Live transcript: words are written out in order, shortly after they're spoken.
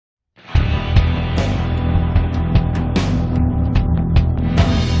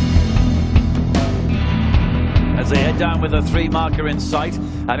down with a 3 marker in sight,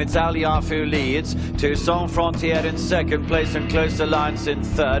 and it's Alliaf who leads, to Sans Frontières in second place and Close Alliance in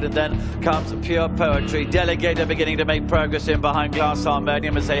third, and then comes Pure Poetry. Delegator beginning to make progress in behind Glass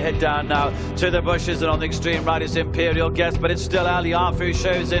Harmonium as they head down now to the bushes, and on the extreme right is Imperial Guest, but it's still Alliaf who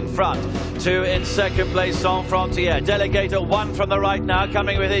shows in front. 2 in second place, Sans Frontières. Delegator 1 from the right now,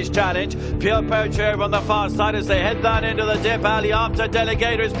 coming with his challenge. Pure Poetry over on the far side as they head down into the dip. Alliaf to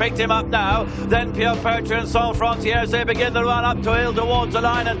Delegator has picked him up now. Then Pure Poetry and Sans Frontières as they begin the run up to hill towards the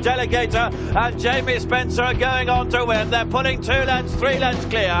line, and Delegator and Jamie Spencer are going on to win. They're putting 2 lengths, 3 lengths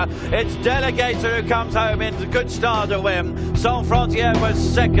clear. It's Delegator who comes home in a good start to win. Sans Frontières was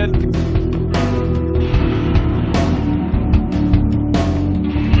second.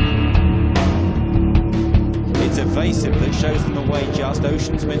 It's Evasive that shows them the way just.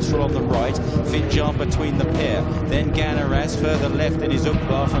 Ocean's Minstrel on the right, Finjan between the pair. Then Ganaras further left in his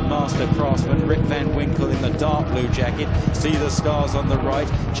Ukbar from Master Craftsman. Rip Van Winkle in the dark blue jacket. See the Stars on the right,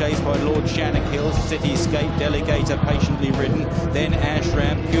 chased by Lord Shannakill. Cityscape, Delegator patiently ridden. Then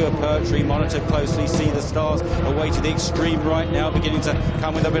Ashram, Pure Poetry monitored closely. See the Stars away to the extreme right now, beginning to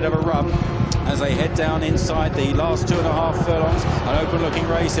come with a bit of a run as they head down inside the last 2.5 furlongs. An open looking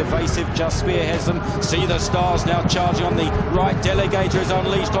race. Evasive just spearheads them. See the Stars now charging on the right. Delegator is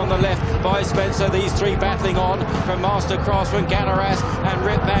unleashed on the left by Spencer. These 3 battling on from Master Craftsman, Ganaras and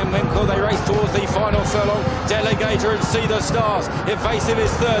Rip Van Winkle. They race towards the final furlong. Delegator and See the Stars. Evasive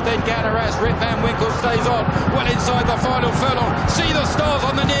is third, then Ganaras. Rip Van Winkle stays on well inside the final furlong. See the Stars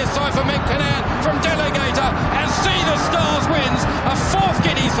on the near side for Mick Cannan from Delegator, and See the Stars wins a 4th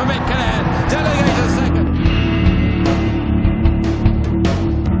guineas for Mick Cannan. Delegator second.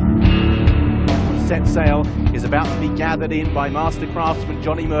 Set Sail is about to be gathered in by Master Craftsman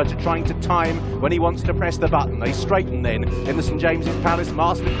Johnny Murtagh, trying to time when he wants to press the button. They straighten then in the St James's Palace.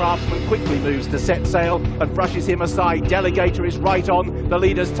 Master Craftsman quickly moves to Set Sail and brushes him aside. Delegator is right on the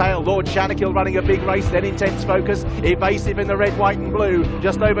leader's tail. Lord Shannakill running a big race, then Intense Focus. Evasive in the red, white and blue.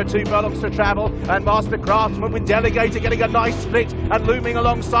 Just over 2 furlongs to travel, and Master Craftsman with Delegator getting a nice split and looming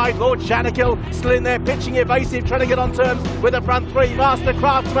alongside. Lord Shannakill still in there, pitching Evasive, trying to get on terms with the front 3. Master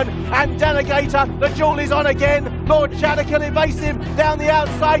Craftsman and Delegator. The duel is on again. Lord Shannakill, Evasive down the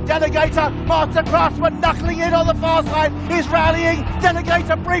outside. Delegator, Master Craftsman knuckling in on the far side, is rallying.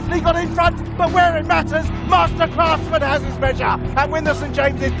 Delegator briefly got in front, but where it matters, Master Craftsman has his measure and win the St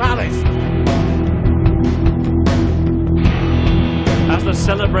James's Palace. As the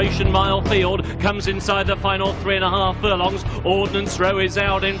Celebration Mile field comes inside the final 3.5 furlongs, Ordnance Row is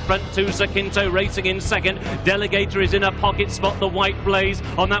out in front, to Zakinto racing in second. Delegator is in a pocket spot, the White Blaze.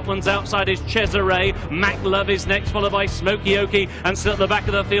 On that one's outside is Cesare. Mac Love is next, followed by Smoky Oki, and still at the back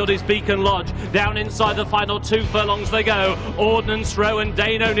of the field is Beacon Lodge. Down inside the final 2 furlongs they go. Ordnance Row and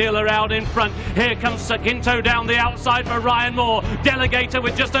Dane O'Neill are out in front. Here comes Zakinto down the outside for Ryan Moore. Delegator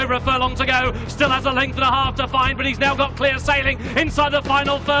with just over a furlong to go, still has a length and a half to find, but he's now got clear sailing inside the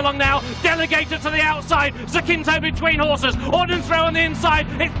final furlong now. Delegator to the outside, Zakinto between horses, Ordnance Row on the inside.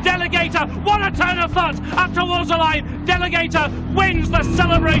 It's Delegator, what a turn of foot up towards the line. Delegator wins the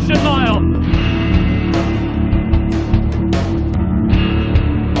Celebration Mile.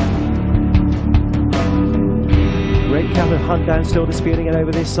 Red Cap and Hunt Down still disputing it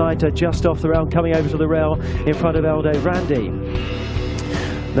over this side, just off the rail, coming over to the rail in front of Eldo Randy.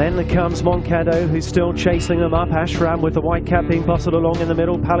 Then comes Moncado, who's still chasing them up. Ashram with the white cap being bustled along in the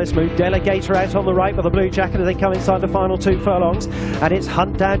middle. Palace move. Delegator out on the right with the blue jacket as they come inside the final 2 furlongs. And it's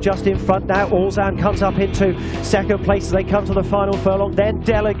Hunt Down just in front now. Alzan comes up into second place as they come to the final furlong. Then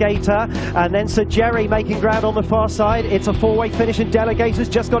Delegator, and then Sir Jerry making ground on the far side. It's a 4-way finish, and Delegator's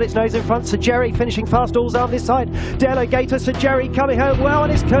just got its nose in front. Sir Jerry finishing fast. Alzan this side. Delegator, Sir Jerry coming home well,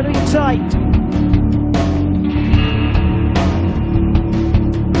 and it's going to be tight.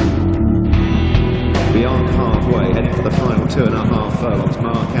 Beyond halfway, heading for the final 2.5 furlongs.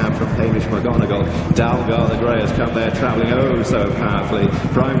 Markham from Hamish McGonigal. Dalgar the Grey has come there, travelling oh so powerfully.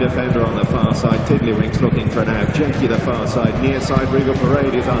 Prime Defender on the far side. Tiddlywinks looking for an out. Jenky the far side. Near side, Regal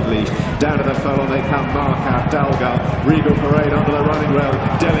Parade is unleashed. Down to the furlong they come. Markham, Dalgar, Regal Parade under the running rail.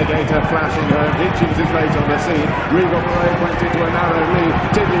 Delegator flashing home. Hitchens is late on the scene. Regal Parade went into a narrow lead.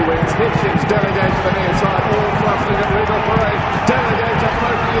 Tiddlywinks, Hitchens, Delegator the near side. All clustering at Regal Parade. Delegator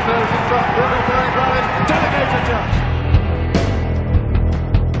floating his nose in front. Regal Parade rallying. Delegator jumps.